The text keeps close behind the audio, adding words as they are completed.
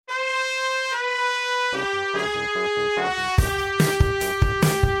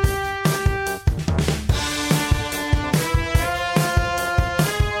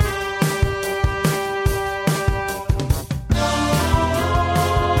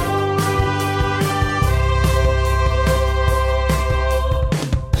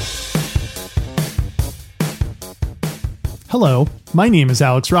Hello, my name is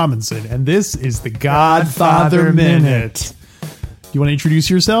Alex Robinson, and this is the Godfather Minute. You want to introduce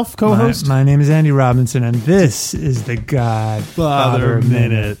yourself, co-host? My name is Andy Robinson, and this is the Godfather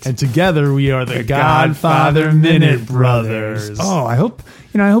Minute. And together we are the Godfather Minute Brothers. Oh, I hope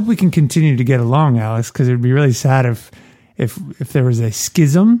we can continue to get along, Alex, because it would be really sad if there was a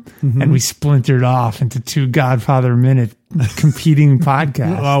schism and we splintered off into two Godfather Minute competing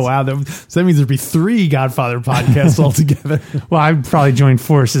podcasts. Oh, wow. So that means there'd be three Godfather podcasts altogether. Well, I'd probably join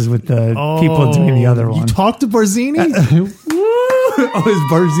forces with the people doing the other one. You talked to Barzini? Oh, is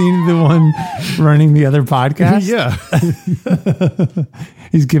Barzini the one running the other podcast? Yeah.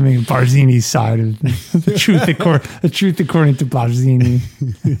 He's giving Barzini's side of the truth, the truth according to Barzini.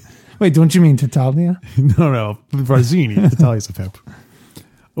 Wait, don't you mean Tatalia? No. Barzini. Tatalia's a pimp.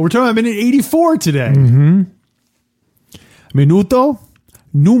 We're talking about minute 84 today. Mm-hmm. Minuto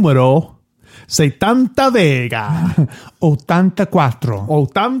numero 70 vega. 84.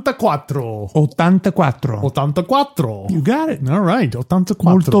 84. You got it. All right. 84.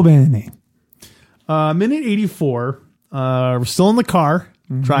 Molto bene. Minute 84. We're still in the car,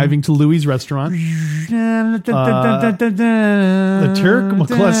 driving to Louis' restaurant. The Turk,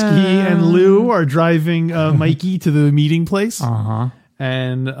 McCluskey, and Lou are driving Mikey to the meeting place. Uh-huh.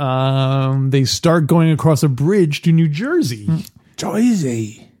 And they start going across a bridge to New Jersey.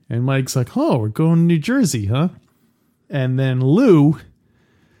 Jersey. And Mike's like, oh, we're going to New Jersey, huh? And then Lou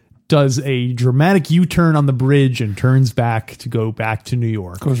does a dramatic U-turn on the bridge and turns back to go back to New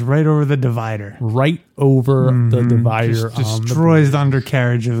York. Goes right over the divider. Right over the divider. Just destroys the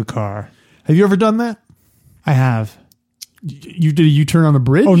undercarriage of the car. Have you ever done that? I have. You did a U-turn on the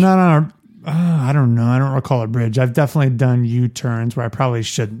bridge? Oh, no. I don't know. I don't recall a bridge. I've definitely done U-turns where I probably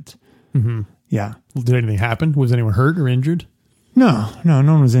shouldn't. Mm-hmm. Yeah. Did anything happen? Was anyone hurt or injured? No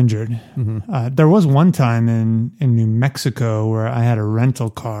one was injured. Mm-hmm. There was one time in New Mexico where I had a rental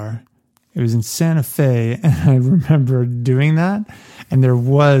car. It was in Santa Fe, and I remember doing that. And it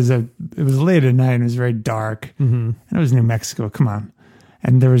was late at night, and it was very dark. Mm-hmm. And it was New Mexico. Come on.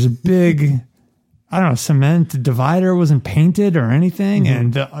 And there was a big, I don't know, cement divider, wasn't painted or anything,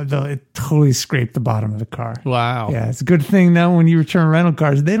 and it totally scraped the bottom of the car. Wow. Yeah, it's a good thing that when you return rental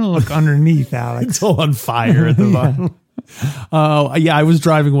cars, they don't look underneath, Alex. It's all on fire at the bottom. I was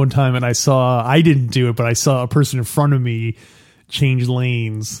driving one time and I didn't do it, but I saw a person in front of me change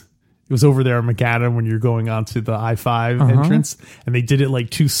lanes. It was over there in McAdam when you're going onto the I-5 entrance, and they did it like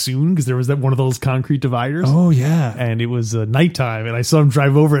too soon because there was that one of those concrete dividers. Oh yeah, and it was nighttime, and I saw him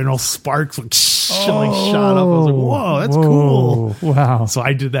drive over, and all sparks like shot up. I was like, "Whoa, that's cool!" Wow. So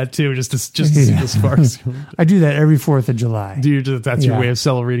I did that too, just to see the sparks. I do that every 4th of July. That's your way of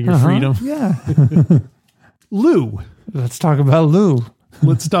celebrating your freedom. Yeah. Lou. Let's talk about Lou.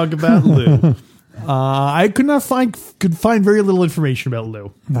 I could find very little information about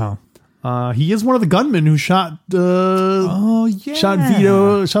Lou. No. He is one of the gunmen who shot shot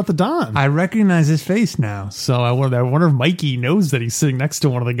the Don. I recognize his face now. So I wonder if Mikey knows that he's sitting next to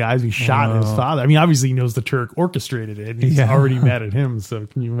one of the guys who shot his father. I mean, obviously he knows the Turk orchestrated it. And he's already mad at him. So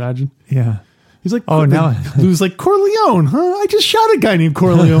can you imagine? Yeah. He's like, Lou's like, Corleone, huh? I just shot a guy named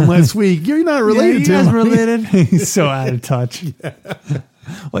Corleone last week. You're not related to him. Related? He's so out of touch. Yeah.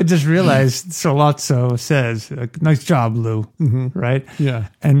 Well, I just realized Solazzo says, nice job, Lou. Mm-hmm. Right? Yeah.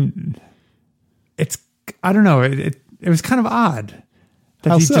 And I don't know, it was kind of odd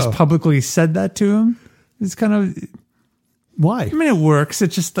that just publicly said that to him. It's kind of... Why? I mean, it works.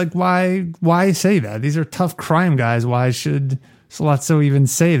 It's just like, why say that? These are tough crime guys. Why should Solazzo even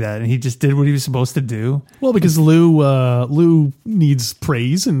say that? And he just did what he was supposed to do. Well, because Lou needs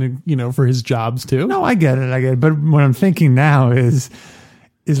praise and, for his jobs too. No, I get it. But what I'm thinking now is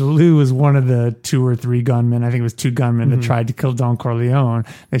Lou was one of the 2 or 3 gunmen. I think it was 2 gunmen that tried to kill Don Corleone.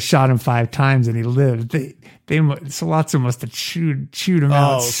 They shot him 5 times and he lived. Solazzo must have chewed him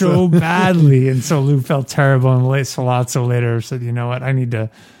out so badly. And so Lou felt terrible. And Solazzo later said, you know what? I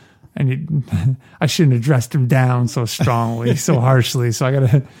shouldn't have dressed him down so strongly, so harshly. So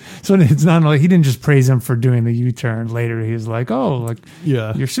it's not like he didn't just praise him for doing the U-turn. Later, he was like,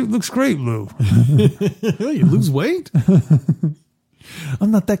 your suit looks great, Lou. You lose weight?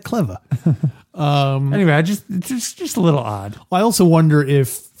 I'm not that clever. Anyway, it's just a little odd. I also wonder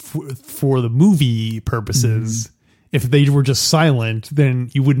if for the movie purposes, if they were just silent, then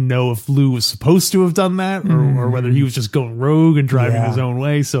you wouldn't know if Lou was supposed to have done that or whether he was just going rogue and driving his own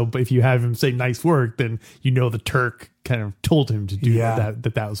way. So but if you have him say nice work, then you know the Turk kind of told him to do that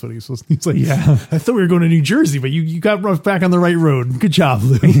was what he was supposed to. He's like, I thought we were going to New Jersey, but you got roughed back on the right road. Good job,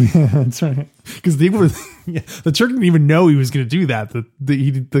 Lou. Yeah, that's right. Because they were, the Turk didn't even know he was going to do that.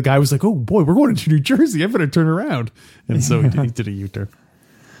 The guy was like, oh boy, we're going to New Jersey. I better turn around. And so he did a U-turn.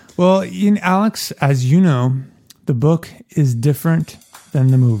 Well, Alex, as you know, the book is different than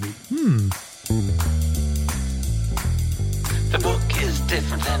the movie. The book is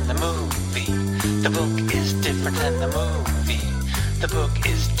different than the movie. The book is different than the movie. The book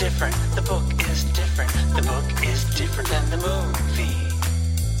is different. The book is different. The book is different than the movie.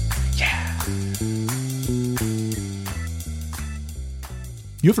 Yeah.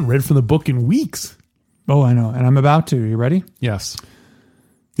 You haven't read from the book in weeks. Oh, I know. And I'm about to. You ready? Yes.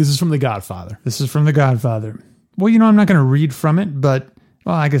 This is from The Godfather. This is from The Godfather. Well, I'm not going to read from it, but,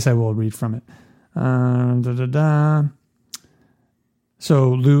 well, I guess I will read from it. So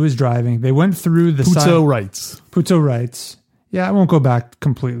Lou is driving. They went through the Puzo writes. Puzo writes. Yeah, I won't go back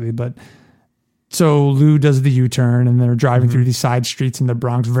completely, but so Lou does the U-turn and they're driving through these side streets in the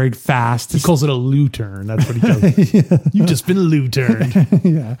Bronx very fast. He calls it a Lou turn. That's what he does. You've just been Lou turned.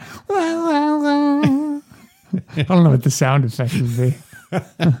 Yeah. I don't know what the sound effect would be.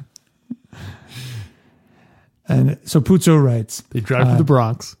 And so Puzo writes. They drive through the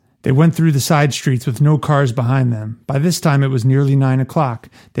Bronx. They went through the side streets with no cars behind them. By this time, it was nearly 9 o'clock.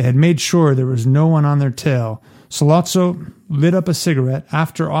 They had made sure there was no one on their tail. Sollozzo lit up a cigarette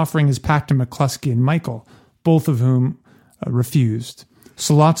after offering his pack to McCluskey and Michael, both of whom refused.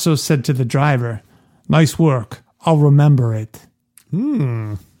 Sollozzo said to the driver, "Nice work. I'll remember it."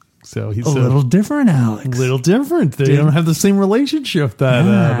 So he's a little different, Alex. A little different. They don't have the same relationship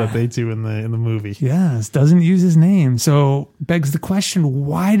that they do in the movie. Yes, doesn't use his name. So begs the question: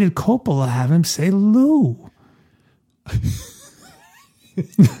 why did Coppola have him say Lou?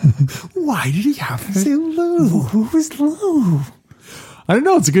 Why did he have to say Lou? Who is Lou? I don't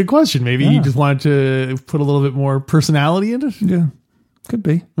know. It's a good question. Maybe he just wanted to put a little bit more personality in it. Yeah, could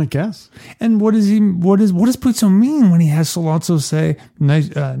be. I guess. And what does Puzo mean when he has Sollozzo say,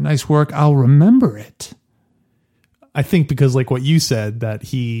 "Nice work. I'll remember it"? I think because, like what you said, that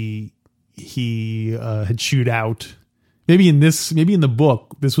he had chewed out. Maybe in the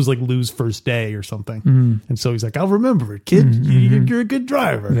book, this was like Lou's first day or something. And so he's like, "I'll remember it, kid. You're a good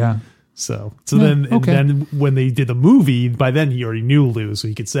driver." Yeah. So then when they did the movie, by then he already knew Lou, so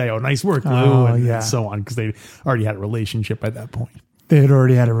he could say, "Oh, nice work, Lou," and so on, because they already had a relationship at that point. They had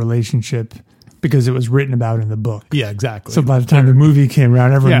already had a relationship because it was written about in the book. Yeah, exactly. So by the time the movie came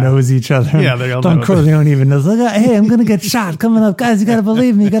around, everyone knows each other. Yeah, they all Don know. Corleone even knows. Like, hey, I'm going to get shot coming up. Guys, you got to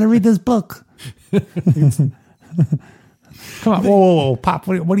believe me. You got to read this book. Come on. Whoa, Pop.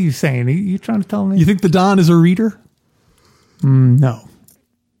 What are you saying? Are you trying to tell me? You think the Don is a reader? No.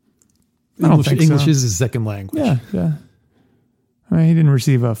 I don't think English so. is his second language. Yeah. I mean, he didn't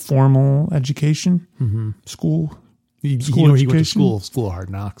receive a formal education. School. He went to school of Hard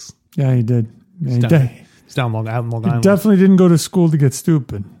Knocks. Yeah, he did. Yeah, It's down Long Island. He definitely didn't go to school to get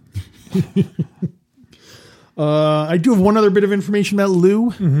stupid. I do have one other bit of information about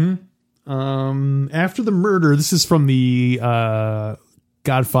Lou. After the murder, this is from the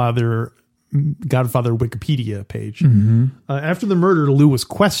Godfather Wikipedia page. After the murder, Lou was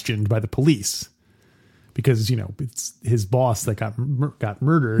questioned by the police because it's his boss that got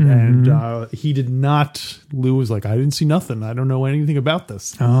murdered, and he did not. Lou was like, "I didn't see nothing. I don't know anything about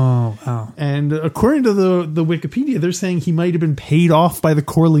this." Oh. And according to the Wikipedia, they're saying he might have been paid off by the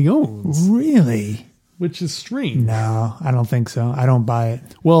Corleones. Really? Which is strange. No, I don't think so. I don't buy it.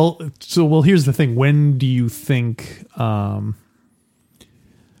 Well, here's the thing. When do you think,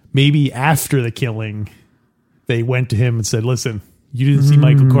 maybe after the killing, they went to him and said, "Listen, you didn't see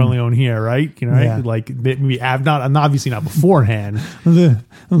Michael Corleone here, right? Right? Like maybe obviously not beforehand." And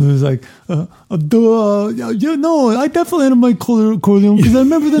was like, no, I definitely had Michael Corleone because I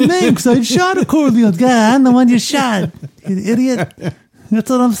remember the name because I shot a Corleone. Yeah, I'm the one you shot, you idiot. That's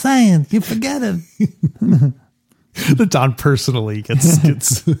what I'm saying. You forget it. The Don personally gets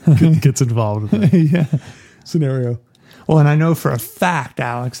involved in that scenario. Well, and I know for a fact,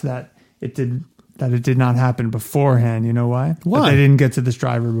 Alex, that it did not happen beforehand. You know why? Why? That they didn't get to this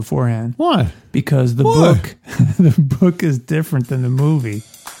driver beforehand. Why? Because the book is different than the movie.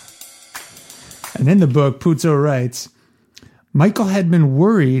 And in the book, Puzo writes, Michael had been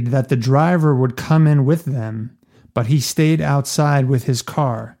worried that the driver would come in with them, but he stayed outside with his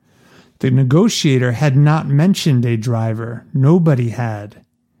car. The negotiator had not mentioned a driver. Nobody had.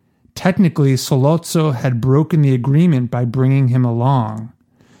 Technically, Sollozzo had broken the agreement by bringing him along,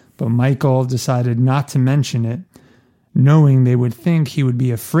 but Michael decided not to mention it, knowing they would think he would be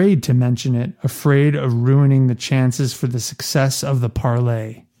afraid to mention it, afraid of ruining the chances for the success of the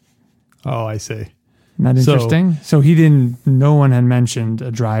parlay. Oh, I see. Isn't that interesting? So no one had mentioned a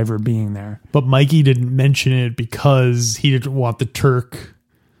driver being there. But Mikey didn't mention it because he didn't want the Turk.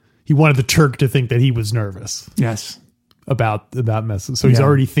 He wanted the Turk to think that he was nervous. Yes. About messes. So he's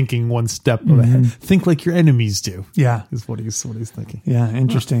already thinking one step ahead. Think like your enemies do. Yeah. Is what he's thinking. Yeah,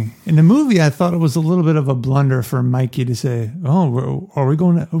 interesting. In the movie, I thought it was a little bit of a blunder for Mikey to say, "Oh, are we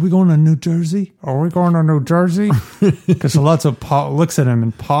going to New Jersey? Are we going to New Jersey?" Because Sollozzo looks at him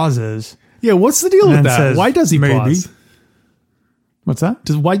and pauses. Yeah, what's the deal with that? Says, why does he pause? What's that?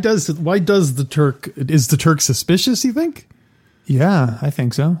 Why does the Turk, is the Turk suspicious, you think? Yeah, I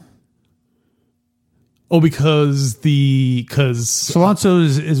think so. Oh, because Sollozzo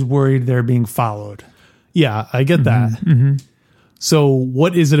is worried they're being followed. Yeah, I get that. Mm-hmm. So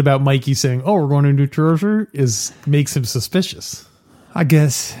what is it about Mikey saying, "Oh, we're going to New Jersey," makes him suspicious? I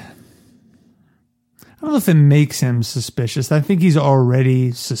guess. I don't know if it makes him suspicious. I think he's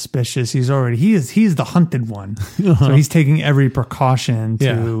already suspicious. He's the hunted one. So he's taking every precaution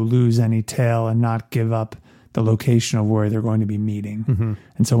to lose any tail and not give up the location of where they're going to be meeting. Mm-hmm.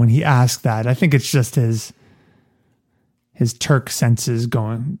 And so when he asked that, I think it's just his Turk senses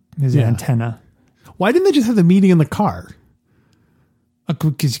going, his antenna. Why didn't they just have the meeting in the car?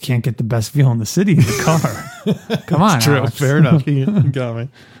 Because you can't get the best Veal in the city in the car. Come on, true. Alex. Fair enough. You got me.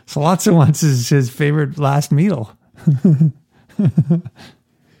 Sollozzo wants his favorite last meal.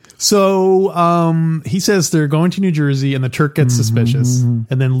 So he says they're going to New Jersey, and the Turk gets suspicious, and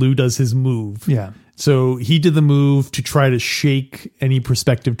then Lou does his move. Yeah. So he did the move to try to shake any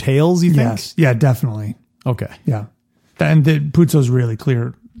prospective tails, you think? Yes. Yeah, definitely. Okay. Yeah. And Puzo's really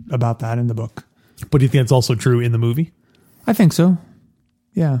clear about that in the book. But do you think it's also true in the movie? I think so.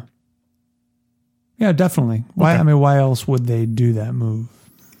 Yeah. Yeah, definitely. Why? Okay. I mean, why else would they do that move?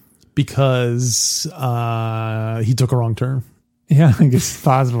 Because he took a wrong turn. Yeah, I think it's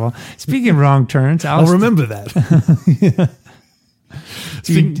possible. Speaking of wrong turns, I'll remember that.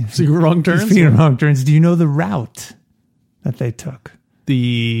 Speaking of wrong turns? Speaking of wrong turns, do you know the route that they took?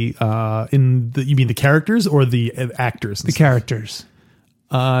 You mean the characters or the actors? The characters.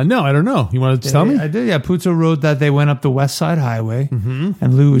 No, I don't know. You want to tell me? I did. Yeah, Puzo wrote that they went up the West Side Highway,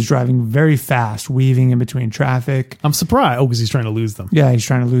 and Lou was driving very fast, weaving in between traffic. I'm surprised. Oh, because he's trying to lose them. Yeah, he's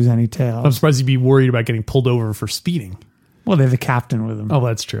trying to lose any tails. I'm surprised he'd be worried about getting pulled over for speeding. Well, they have the captain with them. Oh,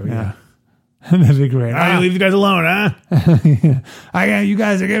 that's true. Yeah. That'd be great. You leave the guys alone, huh? You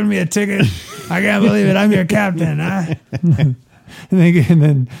guys are giving me a ticket. I can't believe it. I'm your captain, huh? And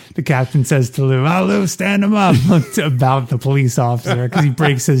then the captain says to Lou, "Oh, Lou, stand him up." About the police officer because he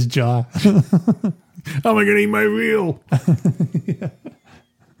breaks his jaw. How am I going to eat my veal?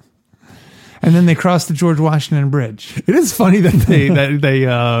 And then they cross the George Washington Bridge. It is funny that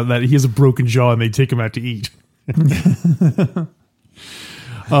that he has a broken jaw and they take him out to eat.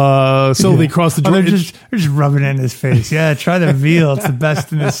 So they cross the George. They're just rubbing it in his face. Yeah, try the veal. It's the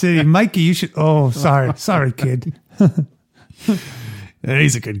best in the city. Mikey, you should. Oh, sorry, kid.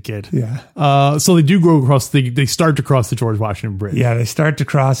 He's a good kid. Yeah. So they do go across. They start to cross the George Washington Bridge. Yeah, they start to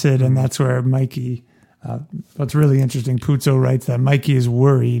cross it, and that's where Mikey. What's really interesting, Puzo writes that Mikey is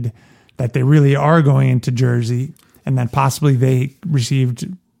worried that they really are going into Jersey, and that possibly they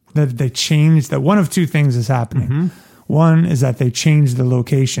changed. That one of two things is happening. Mm-hmm. One is that they changed the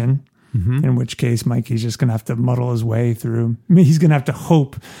location, in which case Mikey's just going to have to muddle his way through. I mean, he's going to have to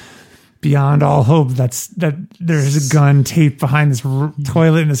hope beyond all hope that there's a gun taped behind this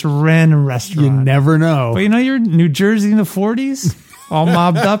toilet in this random restaurant. You never know. But you're in New Jersey in the 40s, all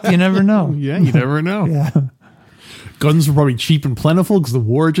mobbed up. You never know. Yeah, you never know. Yeah. Guns were probably cheap and plentiful because the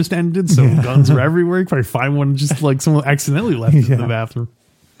war just ended, so guns were everywhere. You probably find one just like someone accidentally left in the bathroom.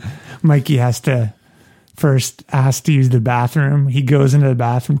 Mikey has to first ask to use the bathroom. He goes into the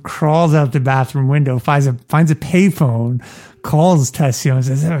bathroom, crawls out the bathroom window, finds a payphone, calls Tessio and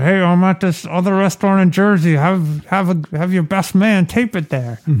says, "Hey, I'm at this other restaurant in Jersey. Have your best man tape it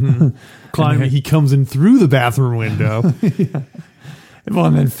there." Mm-hmm. He comes in through the bathroom window. Yeah. Well,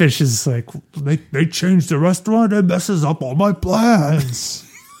 and then Fish is like, they changed the restaurant. It messes up all my plans.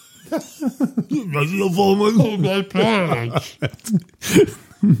 Messes up all my plans.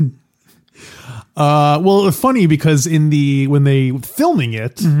 Well, it's funny because when they filming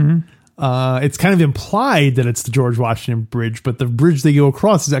it, it's kind of implied that it's the George Washington Bridge, but the bridge they go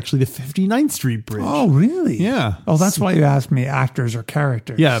across is actually the 59th Street Bridge. Oh, really? Yeah. Oh, that's why you asked me actors or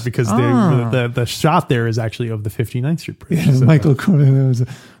characters. Yeah, because the shot there is actually of the 59th Street Bridge. Yeah, so. Michael Corleone was,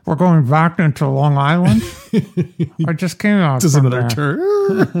 We're going back into Long Island. I just came out. Just from another there. turn.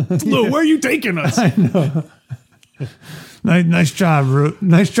 Lou, where are you taking us? I know. Nice job, Lou.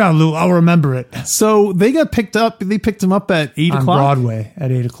 Nice job, Lou. I'll remember it. So they got picked up. They picked him up at 8 On o'clock. Broadway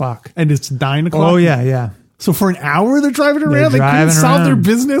at 8 o'clock. And it's 9 o'clock. Oh, yeah. So for an hour they're driving around? They couldn't driving solve their around.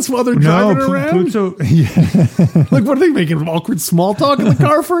 business while they're driving around? Yeah. Like, what are they making? Awkward small talk in the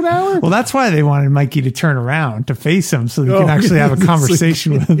car for an hour? Well, that's why they wanted Mikey to turn around to face him so they can actually have a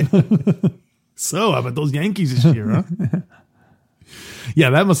conversation with him. So, how about those Yankees this year, huh?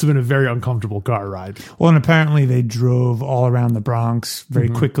 Yeah, that must have been a very uncomfortable car ride. Well, and apparently they drove all around the Bronx very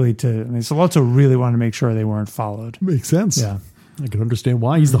quickly so also really wanted to make sure they weren't followed. Makes sense. Yeah. I can understand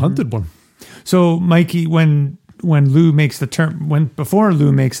why. He's the hunted one. So Mikey, when Lou makes the turn, before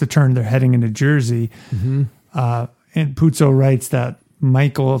Lou makes the turn, they're heading into Jersey. And Puzo writes that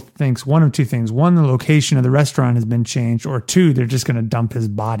Michael thinks one of two things: one, the location of the restaurant has been changed, or two, they're just going to dump his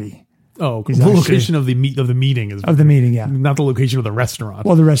body. Oh, the location of the meeting is Of the meeting, yeah. not the location of the restaurant.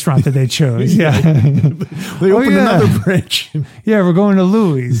 Well, the restaurant that they chose, yeah. They opened another branch. Yeah, we're going to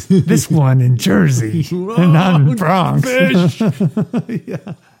Louis. This one in Jersey, and not in Bronx. Fish.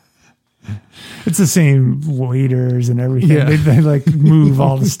 Yeah. It's the same waiters and everything. Yeah. They like move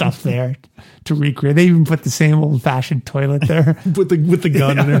all the stuff there to recreate. They even put the same old fashioned toilet there. with the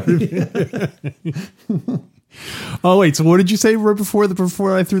gun and everything. Oh wait, so what did you say right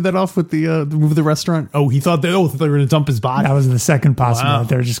before I threw that off with the move of the restaurant? Oh, he thought they were going to dump his body. That was the second possibility. Wow.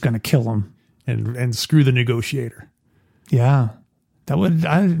 They're just going to kill him. and screw the negotiator. Yeah, that would.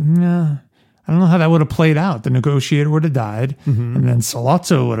 I don't know how that would have played out. The negotiator would have died, and then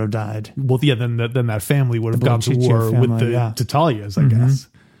Salazzo would have died. Well, yeah, then that family would have gone to Bociccio war with family, the yeah. Tatalias, I guess,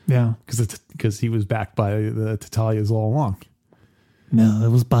 Yeah. because he was backed by the Tatalias all along. No, it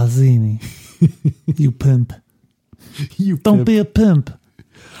was Bazzini. You pimp. You Don't pimp. be a pimp.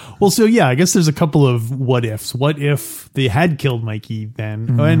 Well, so yeah, I guess there's a couple of what ifs. What if they had killed Mikey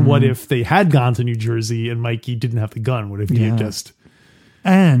then? And what if they had gone to New Jersey and Mikey didn't have the gun? What if he had just...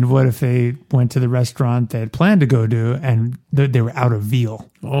 And what if they went to the restaurant they had planned to go to and they were out of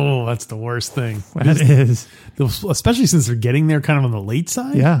veal? Oh, that's the worst thing. That is. Especially since they're getting there kind of on the late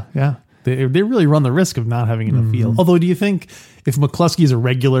side. Yeah, yeah. They really run the risk of not having enough veal. Although, do you think if McCluskey's a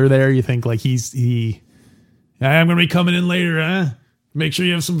regular there, you think like I'm going to be coming in later, huh? Make sure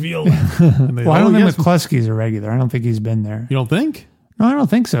you have some veal. Well, I don't think McCluskey's a regular. I don't think he's been there. You don't think? No, I don't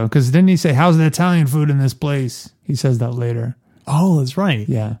think so. Because didn't he say, how's the Italian food in this place? He says that later. Oh, that's right.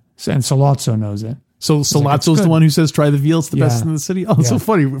 Yeah. And Salazzo knows it. So Salazzo's the one who says, try the veal. It's the best in the city. Oh, it's so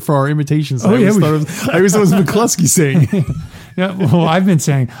funny for our imitations. I always thought it was McCluskey saying. Yeah, well, I've been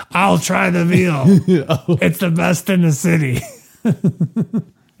saying, I'll try the veal. It's the best in the city.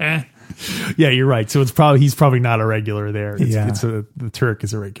 Yeah, you're right. So he's probably not a regular there. The Turk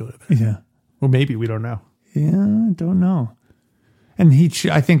is a regular there. Yeah. Well, maybe, we don't know. Yeah, I don't know. And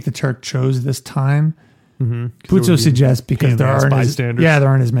I think the Turk chose this time. Puzo suggests because there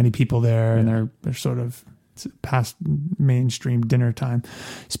aren't as many people there, and they're sort of past mainstream dinner time.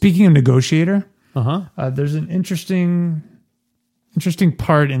 Speaking of negotiator, there's an interesting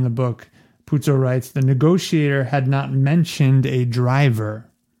part in the book. Puzo writes, the negotiator had not mentioned a driver.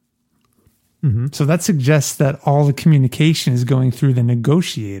 So that suggests that all the communication is going through the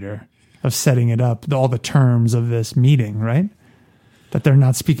negotiator of setting it up, all the terms of this meeting, right? That they're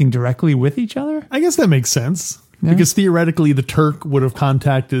not speaking directly with each other? I guess that makes sense. Yeah. Because theoretically, the Turk would have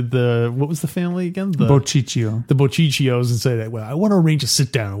contacted what was the family again? The Bociccio. The Bociccios and say that, well, I want to arrange a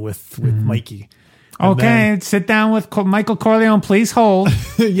sit down with Mikey. And okay, sit down with Michael Corleone, please hold.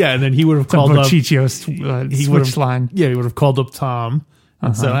 Yeah, and then he would have called up Bociccio switch line. Yeah, he would have called up Tom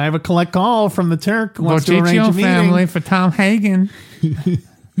and said, I have a collect call from the Turk. Wants to arrange a meeting. Family for Tom Hagen.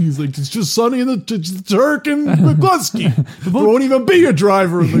 He's like, it's just Sonny and the Turk and McCluskey. There won't even be a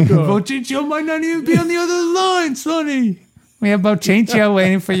driver in the car. Bociccio might not even be on the other line, Sonny. We have Bociccio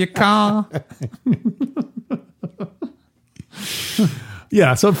waiting for your call.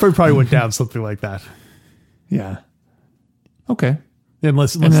 Yeah, so it probably went down something like that. Yeah. Okay.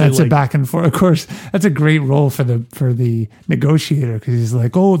 Unless and that's a back and forth. Of course, that's a great role for the negotiator, because he's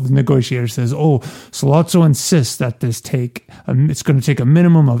like, the negotiator says, Salazzo insists that it's going to take a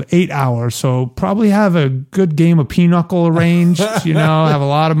minimum of 8 hours, so probably have a good game of pinochle arranged, have a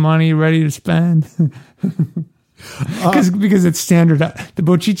lot of money ready to spend. Because it's standard. The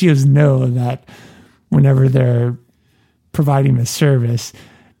Bociccios know that whenever they're providing the service,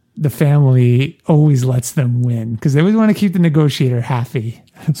 the family always lets them win because they always want to keep the negotiator happy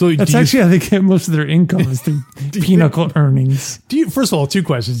So That's actually how they get most of their income is through pinochle earnings. First of all, two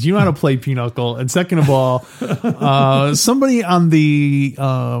questions. Do you know how to play pinochle? And second of all, somebody on the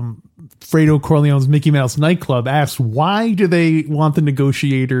Fredo Corleone's Mickey Mouse nightclub asked, why do they let the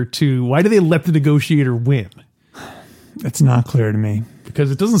negotiator win? That's not clear to me.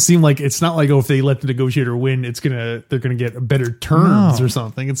 Because it doesn't seem like, it's not like, if they let the negotiator win, they're gonna get better terms or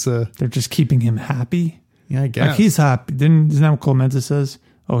something. They're just keeping him happy. Yeah, I guess. Like he's happy. Isn't that what Clemenza says?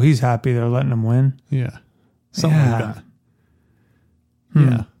 Oh, he's happy. They're letting him win. Yeah. Something like that.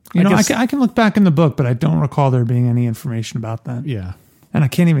 Yeah. I can look back in the book, but I don't recall there being any information about that. Yeah. And I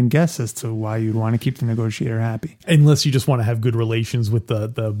can't even guess as to why you'd want to keep the negotiator happy. Unless you just want to have good relations with the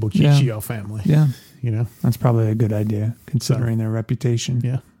Bocchiccio family. Yeah. That's probably a good idea, considering their reputation.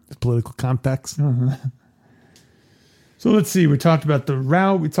 Yeah. The political context. Uh-huh. So let's see. We talked about the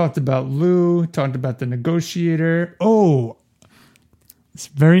route. We talked about Lou. Talked about the negotiator. Oh, it's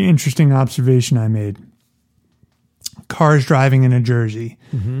a very interesting observation I made. Cars driving into Jersey.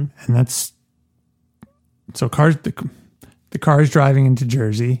 Mm-hmm. And that's... So the car is driving into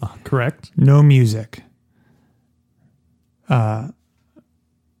Jersey. Correct. No music.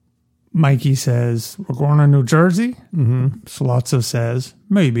 Mikey says, we're going to New Jersey? Mm-hmm. Sollozzo says,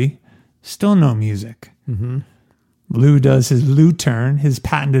 maybe. Still no music. Mm-hmm. Lou does his Lou turn, his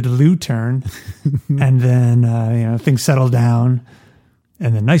patented Lou turn, and then things settle down.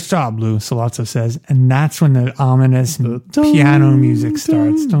 And then, nice job, Lou, Sollozzo says. And that's when the ominous piano music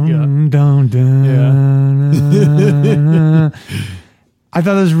starts. Dun, dun, dun. I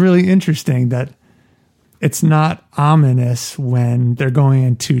thought it was really interesting that it's not ominous when they're going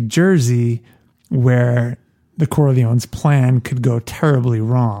into Jersey, where the Corleone's plan could go terribly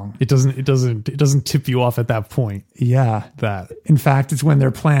wrong. It doesn't tip you off at that point. Yeah. In fact, it's when their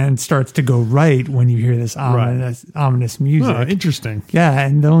plan starts to go right when you hear this ominous music. Oh, interesting. Yeah,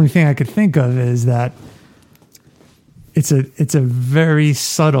 and the only thing I could think of is that it's a very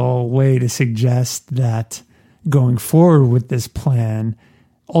subtle way to suggest that going forward with this plan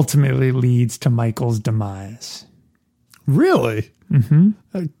ultimately leads to Michael's demise. Really? Mm-hmm.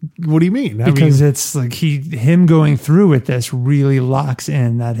 What do you mean? Because it's like him going through with this really locks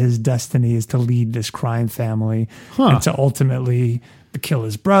in that his destiny is to lead this crime family and to ultimately kill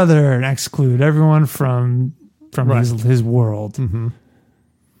his brother and exclude everyone from his world. Mm-hmm.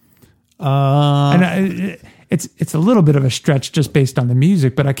 And it's a little bit of a stretch just based on the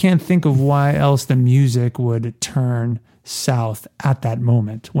music, but I can't think of why else the music would turn south at that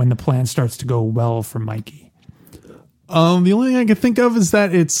moment when the plan starts to go well for Mikey. The only thing I can think of is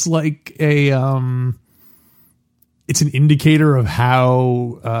that it's like it's an indicator of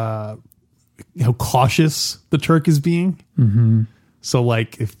how cautious the Turk is being. Mm-hmm. So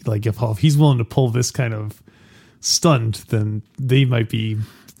if he's willing to pull this kind of stunt, then they might be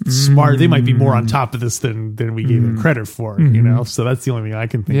smart. They might be more on top of this than we gave them credit for. Mm-hmm. So that's the only thing I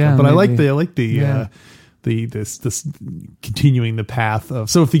can think of. But maybe. I like this continuing the path of.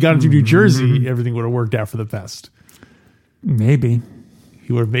 So if he got into New Jersey, everything would have worked out for the best. Maybe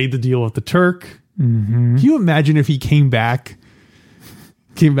he would have made the deal with the Turk. Mm-hmm. Can you imagine if he came back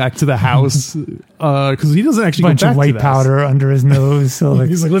to the house? Because he doesn't actually bunch of white powder under his nose. So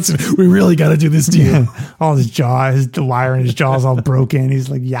he's like, listen, we really got to do this deal. All his the wire in his jaw is all broken.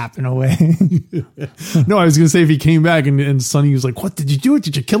 He's like yapping away. No, I was going to say if he came back and Sonny was like, what, did you do it?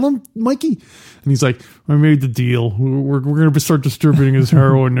 Did you kill him, Mikey? And he's like, I made the deal. We're going to start distributing his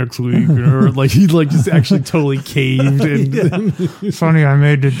heroin next week. Or he just actually totally caved. And Sonny, I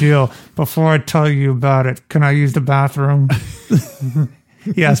made the deal. Before I tell you about it, can I use the bathroom?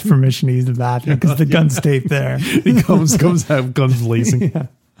 He asked permission to use the bathroom because the gun's taped there. He comes have guns blazing. Yeah.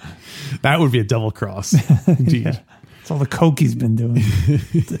 That would be a double cross. Indeed. Yeah. It's all the coke he's been doing.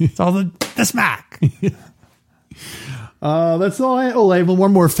 It's all the smack. That's all I have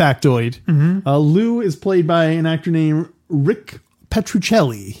one more factoid. Mm-hmm. Lou is played by an actor named Rick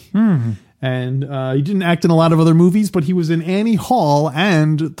Petruccelli. Mm. And he didn't act in a lot of other movies, but he was in Annie Hall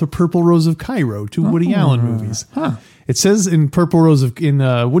and The Purple Rose of Cairo, two Woody Allen movies. Huh. It says in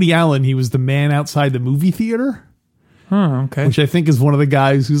Woody Allen, he was the man outside the movie theater. Oh, okay. Which I think is one of the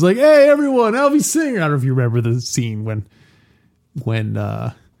guys who's like, hey, everyone, Alvy Singer. I don't know if you remember the scene when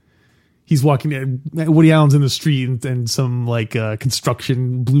he's walking, Woody Allen's in the street and some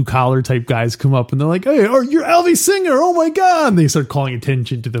construction blue collar type guys come up and they're like, hey, you're Alvy Singer. Oh my God. And they start calling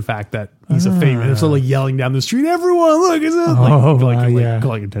attention to the fact that he's a famous, they're sort of yelling down the street, everyone, look, is it?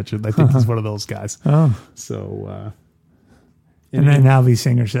 Calling attention. I think he's one of those guys. Oh. So, And then Albie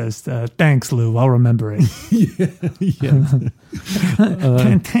Singer says, thanks, Lou. I'll remember it.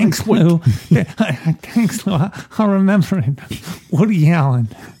 Thanks, Lou. Thanks, Lou. I'll remember it. Woody Allen.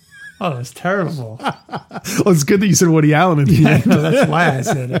 Oh, that's terrible. Well, it's good that you said Woody Allen at the end. No, that's why I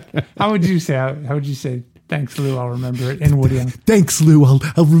said it. How would you say, thanks, Lou, I'll remember it in Woody Allen? Thanks, Lou.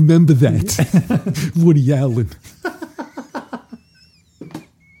 I'll remember that. Woody Allen.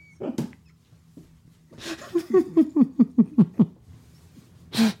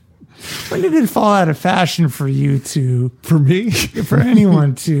 When did it fall out of fashion for you for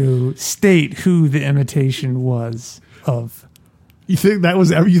anyone to state who the imitation was of? You think that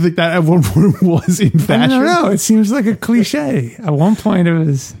at one point was in fashion? I don't know. It seems like a cliche. At one point it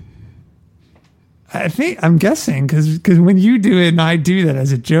was. I'm guessing because when you do it and I do that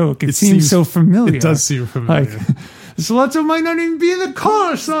as a joke, it seems so familiar. It does seem familiar. Like, Slutzo might not even be in the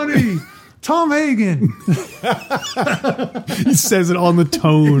car, Sonny. Tom Hagen. He says it on the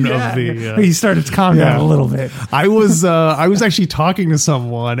tone of the. He started to calm down a little bit. I was actually talking to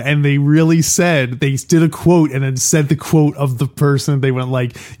someone, and they really said they did a quote, and then said the quote of the person. They went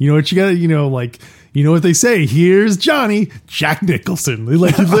like, you know what you got, you know what they say. Here's Johnny, Jack Nicholson.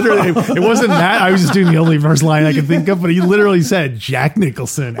 Like he literally, it wasn't that. I was just doing the only verse line I could think of, but he literally said Jack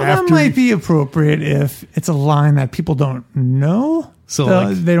Nicholson. Well, that might be appropriate if it's a line that people don't know.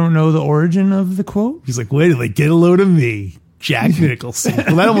 So they don't know the origin of the quote. He's like, where did they get a load of me? Jack Nicholson.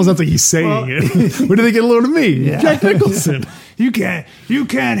 Well, that almost sounds like he's saying it. Where did they get a load of me? Yeah. Jack Nicholson. You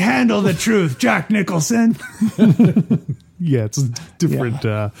can't handle the truth, Jack Nicholson. Yeah, it's different.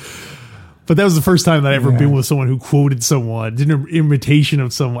 Yeah. But that was the first time that I ever been with someone who quoted someone, did an imitation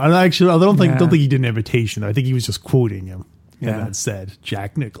of someone. I don't think he did an imitation. I think he was just quoting him. And that said,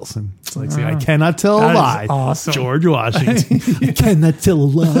 Jack Nicholson. It's like, I cannot tell a lie. Awesome. George Washington. I cannot tell a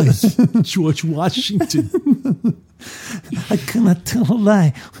lie. George Washington. I cannot tell a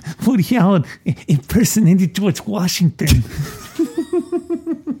lie. Woody Allen impersonated George Washington.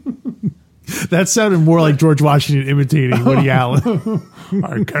 That sounded more like George Washington imitating Woody Allen.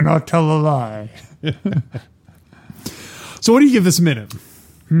 I cannot tell a lie. So what do you give this minute?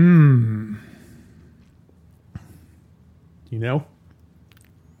 You know?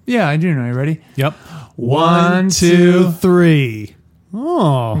 Yeah, I do know. You ready? Yep. 1, 2, 3.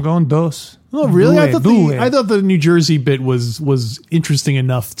 Oh. I'm going dos. Oh, really? I thought the New Jersey bit was interesting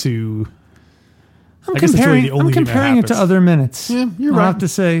enough to... I'm comparing it to other minutes. Yeah, you're right. I have to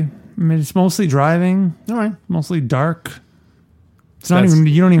say, it's mostly driving. All right. Mostly dark. It's not even.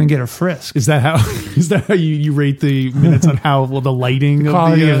 You don't even get a frisk. Is that how you rate the minutes on how the lighting, the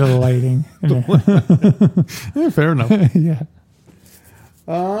quality of the lighting? Yeah, fair enough. Yeah.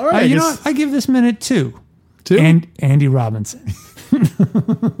 All right. You know what? I give this minute 2. 2? And Andy Robinson.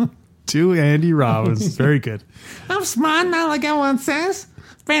 2 Andy Robinson. Very good. I'm smart now, like everyone says.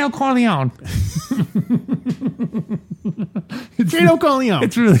 Fredo Corleone. Fredo Corleone.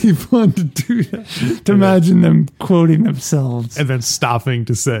 It's really fun to do that. To imagine them quoting themselves. And then stopping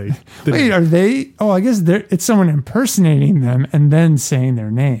to say. Wait, are they? Oh, I guess it's someone impersonating them and then saying their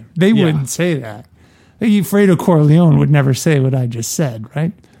name. They wouldn't say that. Fredo Corleone would never say what I just said,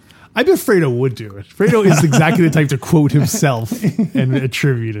 right? I bet Fredo would do it. Fredo is exactly the type to quote himself and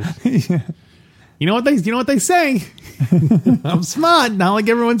attribute it. Yeah. You know what they say? I'm smart, not like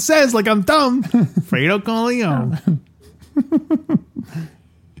everyone says, like I'm dumb. Fredo Corleone.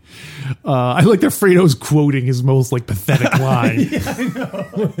 I like that Fredo's quoting his most pathetic line. Yeah, I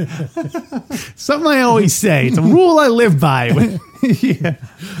know. Something I always say. It's a rule I live by. Yeah.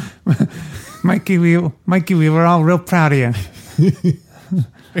 Mikey, we were all real proud of you.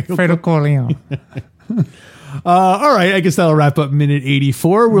 Fredo Corleone. All right, I guess that'll wrap up minute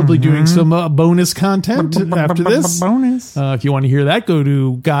 84. We'll be doing some bonus content after this. Bonus. If you want to hear that, go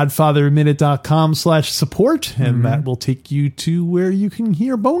to godfatherminute.com/support, and that will take you to where you can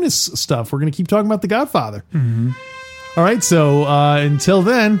hear bonus stuff. We're going to keep talking about The Godfather. All right, so until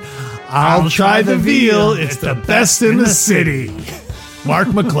then, I'll try the veal. It's the best in the city. Mark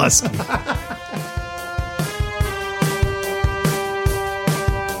McCluskey.